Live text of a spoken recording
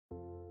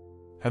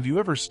Have you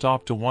ever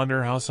stopped to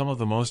wonder how some of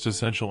the most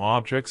essential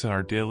objects in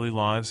our daily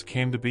lives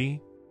came to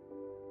be?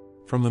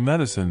 From the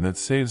medicine that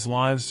saves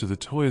lives to the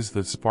toys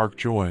that spark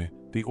joy,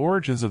 the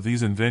origins of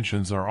these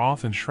inventions are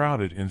often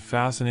shrouded in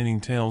fascinating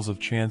tales of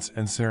chance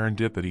and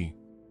serendipity.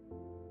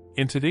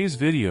 In today's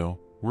video,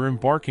 we're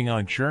embarking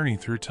on a journey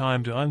through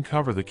time to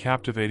uncover the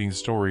captivating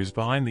stories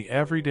behind the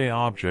everyday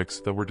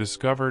objects that were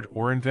discovered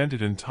or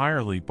invented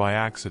entirely by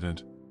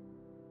accident.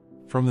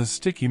 From the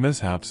sticky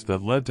mishaps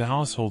that led to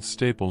household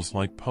staples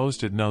like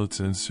Post-it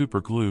notes and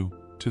super glue,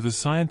 to the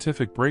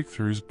scientific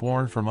breakthroughs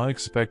born from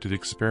unexpected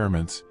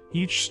experiments,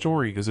 each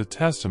story is a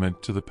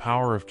testament to the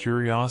power of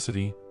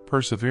curiosity,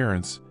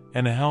 perseverance,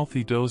 and a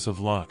healthy dose of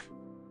luck.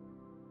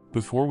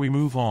 Before we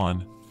move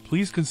on,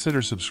 please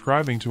consider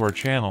subscribing to our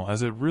channel,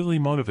 as it really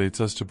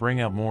motivates us to bring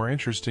out more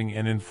interesting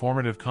and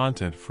informative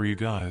content for you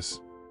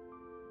guys.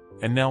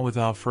 And now,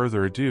 without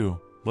further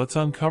ado, let's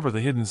uncover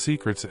the hidden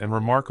secrets and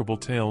remarkable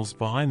tales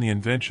behind the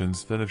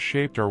inventions that have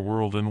shaped our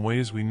world in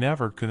ways we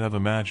never could have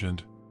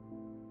imagined.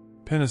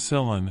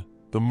 Penicillin,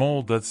 the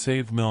mold that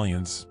saved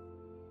millions.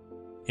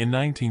 In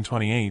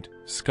 1928,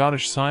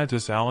 Scottish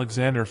scientist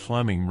Alexander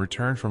Fleming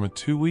returned from a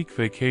 2-week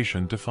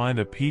vacation to find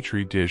a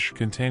petri dish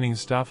containing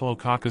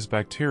Staphylococcus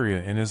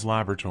bacteria in his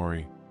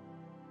laboratory.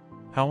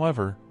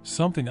 However,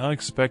 something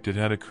unexpected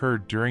had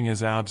occurred during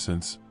his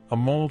absence. A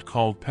mold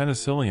called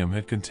penicillium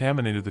had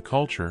contaminated the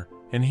culture,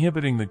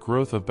 inhibiting the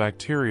growth of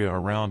bacteria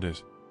around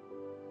it.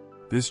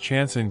 This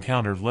chance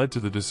encounter led to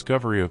the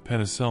discovery of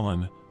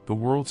penicillin, the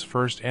world's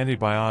first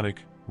antibiotic,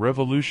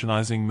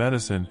 revolutionizing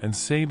medicine and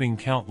saving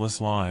countless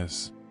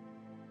lives.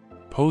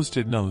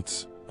 Post-it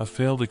notes, a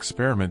failed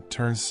experiment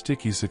turned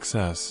sticky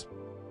success.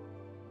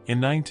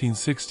 In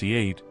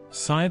 1968,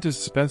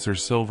 scientist Spencer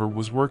Silver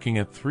was working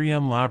at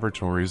 3M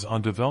Laboratories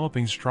on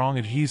developing strong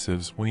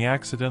adhesives when he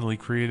accidentally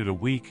created a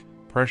weak,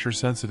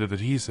 pressure-sensitive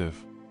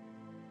adhesive.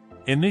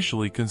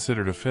 Initially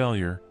considered a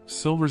failure,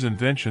 Silver's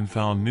invention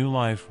found new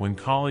life when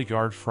colleague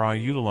Art Fry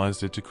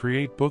utilized it to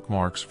create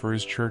bookmarks for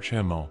his church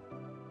hymnal.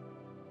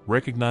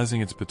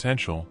 Recognizing its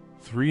potential,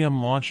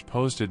 3M launched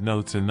Post-it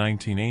notes in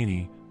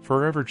 1980,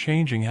 forever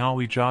changing how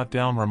we jot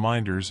down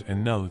reminders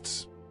and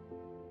notes.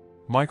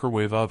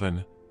 Microwave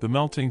oven, the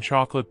melting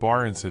chocolate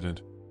bar incident.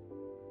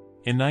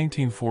 In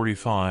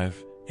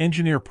 1945,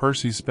 engineer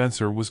Percy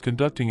Spencer was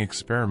conducting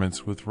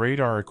experiments with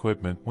radar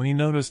equipment when he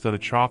noticed that a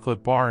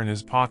chocolate bar in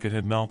his pocket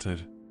had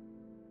melted.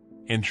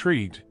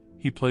 Intrigued,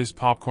 he placed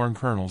popcorn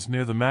kernels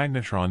near the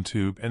magnetron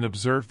tube and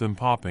observed them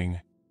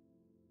popping.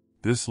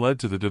 This led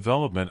to the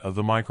development of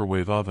the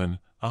microwave oven,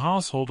 a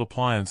household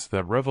appliance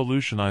that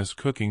revolutionized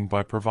cooking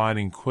by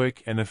providing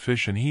quick and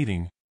efficient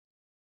heating.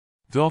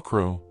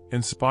 Velcro,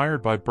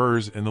 inspired by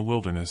burrs in the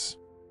wilderness.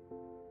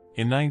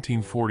 In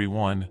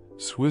 1941,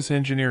 Swiss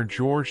engineer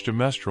George de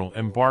Mestral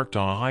embarked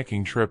on a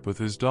hiking trip with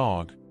his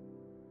dog.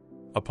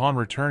 Upon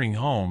returning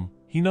home,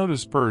 he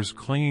noticed burrs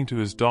clinging to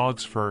his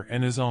dog's fur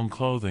and his own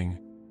clothing.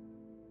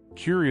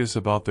 Curious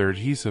about their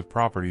adhesive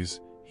properties,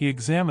 he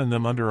examined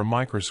them under a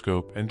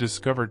microscope and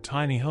discovered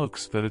tiny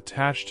hooks that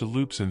attached to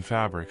loops in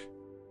fabric.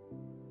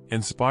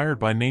 Inspired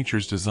by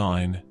nature's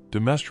design, de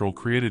Mestral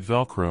created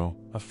Velcro,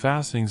 a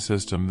fastening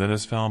system that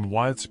has found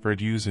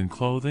widespread use in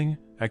clothing,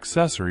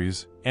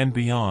 accessories, and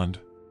beyond.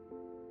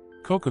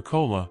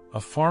 Coca-Cola, a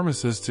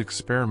pharmacist's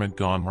experiment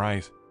gone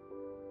right.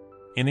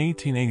 In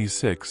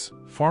 1886,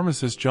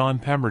 pharmacist John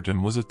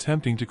Pemberton was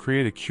attempting to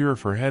create a cure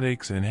for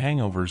headaches and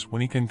hangovers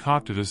when he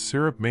concocted a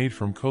syrup made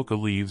from coca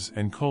leaves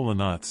and cola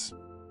nuts.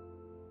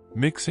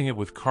 Mixing it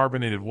with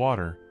carbonated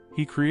water,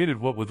 he created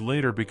what would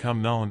later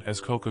become known as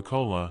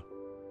Coca-Cola.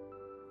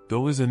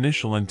 Though his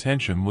initial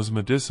intention was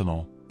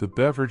medicinal, the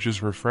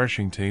beverage's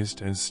refreshing taste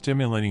and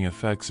stimulating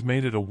effects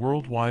made it a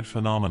worldwide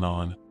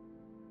phenomenon.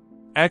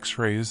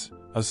 X-rays,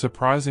 a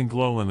surprising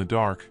glow in the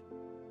dark.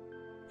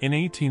 In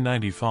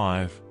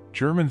 1895,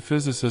 German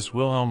physicist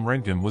Wilhelm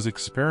Röntgen was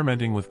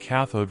experimenting with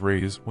cathode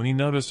rays when he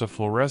noticed a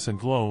fluorescent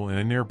glow in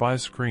a nearby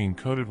screen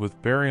coated with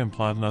barium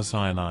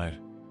platinocyanide.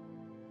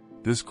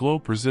 This glow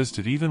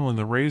persisted even when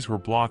the rays were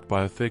blocked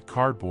by a thick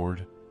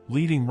cardboard,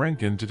 leading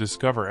Röntgen to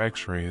discover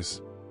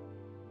X-rays.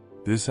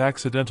 This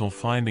accidental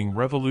finding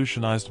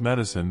revolutionized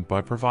medicine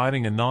by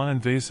providing a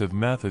non-invasive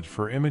method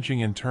for imaging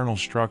internal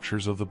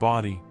structures of the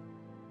body.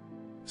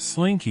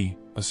 Slinky,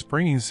 a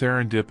springing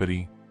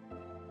serendipity.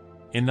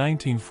 In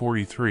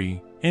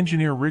 1943,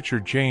 engineer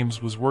Richard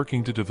James was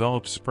working to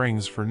develop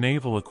springs for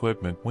naval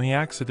equipment when he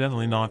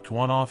accidentally knocked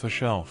one off a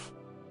shelf.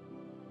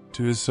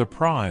 To his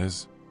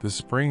surprise, the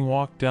spring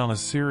walked down a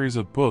series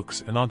of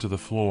books and onto the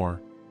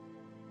floor.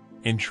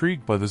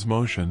 Intrigued by this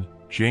motion,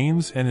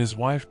 James and his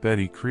wife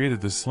Betty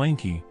created the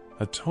Slinky,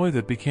 a toy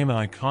that became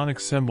an iconic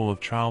symbol of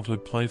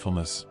childhood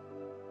playfulness.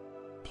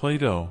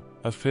 Play-Doh,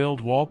 a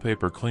failed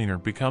wallpaper cleaner,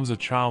 becomes a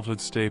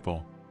childhood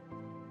staple.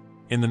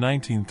 In the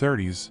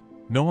 1930s,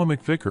 Noah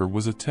McVicker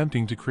was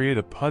attempting to create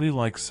a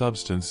putty-like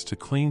substance to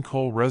clean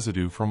coal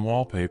residue from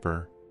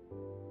wallpaper.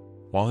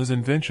 While his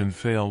invention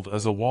failed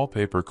as a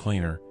wallpaper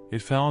cleaner,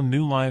 it found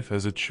new life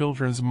as a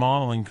children's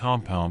modeling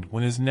compound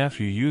when his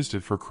nephew used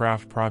it for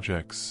craft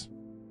projects.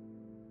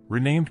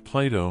 Renamed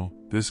Play-Doh,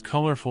 this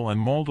colorful and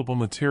moldable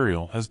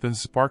material has been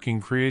sparking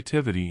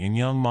creativity in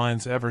young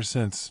minds ever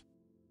since.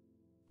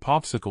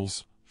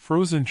 Popsicles,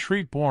 frozen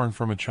treat born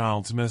from a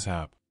child's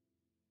mishap.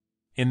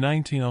 In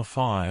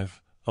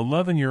 1905,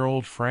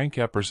 11-year-old Frank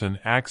Epperson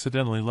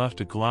accidentally left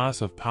a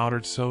glass of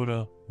powdered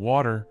soda,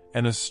 water,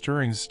 and a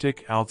stirring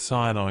stick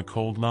outside on a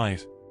cold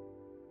night.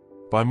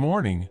 By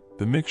morning,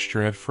 the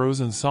mixture had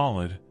frozen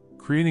solid,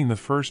 creating the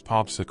first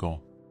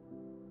popsicle.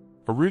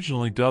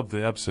 Originally dubbed the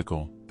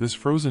Epsicle, this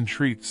frozen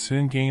treat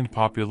soon gained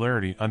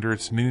popularity under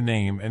its new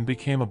name and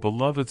became a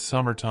beloved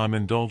summertime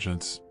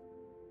indulgence.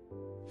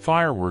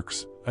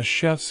 Fireworks, a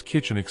chef's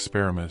kitchen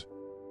experiment.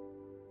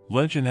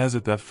 Legend has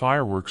it that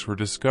fireworks were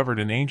discovered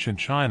in ancient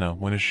China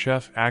when a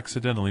chef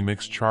accidentally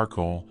mixed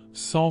charcoal,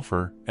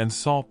 sulfur, and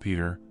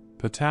saltpeter,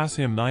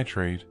 potassium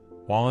nitrate,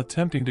 while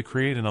attempting to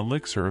create an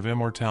elixir of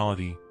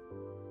immortality.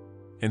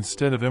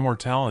 Instead of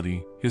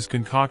immortality, his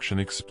concoction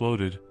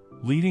exploded,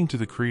 leading to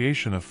the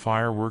creation of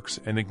fireworks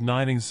and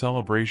igniting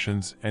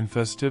celebrations and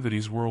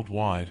festivities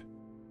worldwide.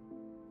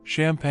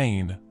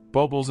 Champagne,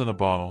 bubbles in a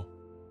bottle.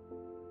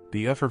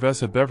 The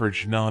effervescent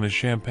beverage known as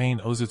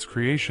champagne owes its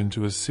creation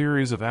to a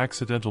series of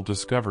accidental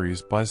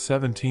discoveries by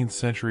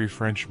 17th-century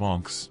French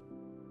monks.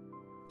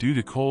 Due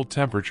to cold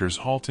temperatures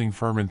halting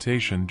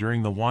fermentation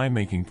during the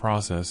winemaking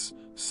process,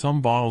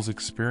 some bottles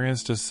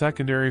experienced a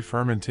secondary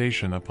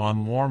fermentation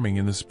upon warming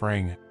in the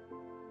spring.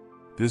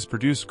 This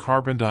produced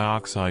carbon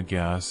dioxide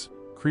gas,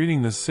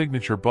 creating the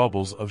signature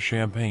bubbles of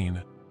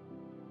champagne.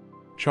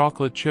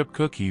 Chocolate chip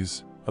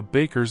cookies, a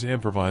baker's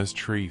improvised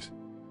treat.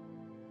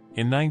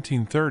 In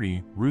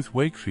 1930, Ruth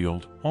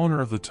Wakefield,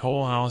 owner of the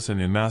Toll House Inn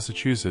in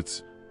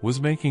Massachusetts, was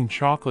making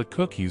chocolate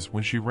cookies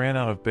when she ran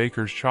out of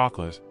baker's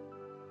chocolate.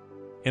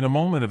 In a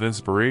moment of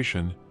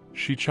inspiration,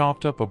 she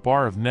chopped up a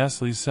bar of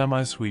Nestle's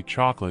semi-sweet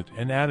chocolate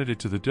and added it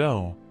to the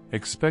dough,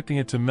 expecting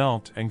it to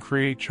melt and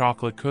create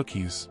chocolate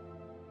cookies.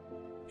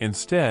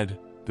 Instead,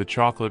 the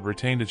chocolate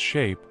retained its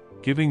shape,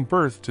 giving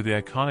birth to the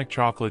iconic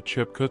chocolate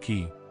chip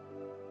cookie.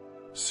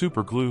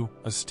 Superglue,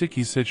 a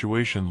sticky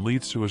situation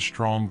leads to a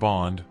strong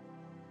bond.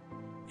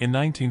 In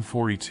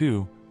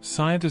 1942,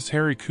 scientist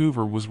Harry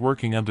Coover was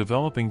working on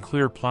developing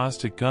clear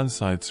plastic gun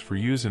sights for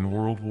use in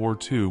World War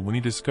II when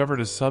he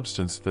discovered a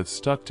substance that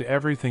stuck to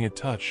everything it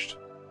touched.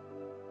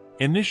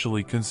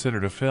 Initially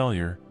considered a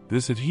failure,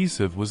 this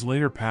adhesive was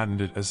later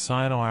patented as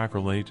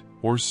cyanoacrylate,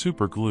 or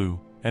superglue,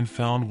 and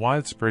found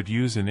widespread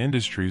use in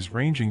industries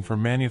ranging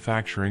from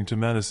manufacturing to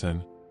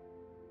medicine.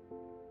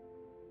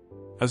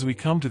 As we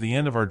come to the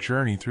end of our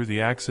journey through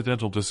the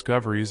accidental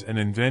discoveries and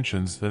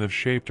inventions that have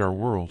shaped our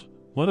world,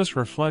 let us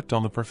reflect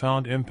on the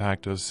profound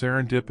impact of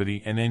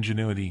serendipity and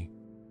ingenuity.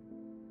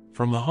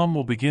 From the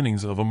humble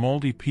beginnings of a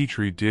moldy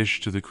petri dish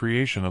to the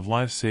creation of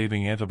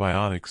life-saving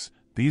antibiotics,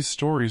 these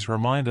stories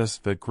remind us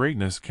that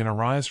greatness can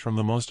arise from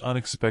the most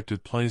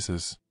unexpected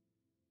places.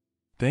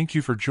 Thank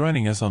you for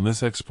joining us on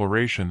this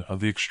exploration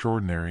of the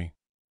extraordinary.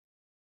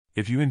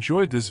 If you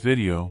enjoyed this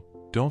video,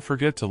 don't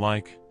forget to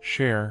like,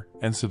 share,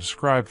 and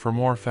subscribe for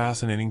more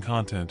fascinating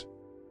content.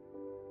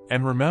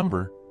 And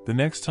remember, the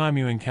next time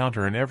you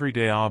encounter an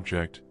everyday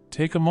object,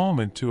 take a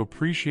moment to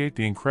appreciate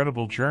the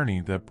incredible journey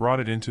that brought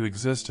it into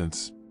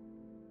existence.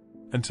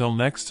 Until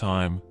next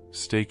time,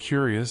 stay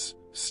curious,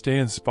 stay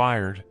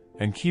inspired,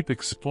 and keep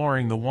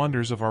exploring the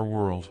wonders of our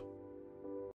world.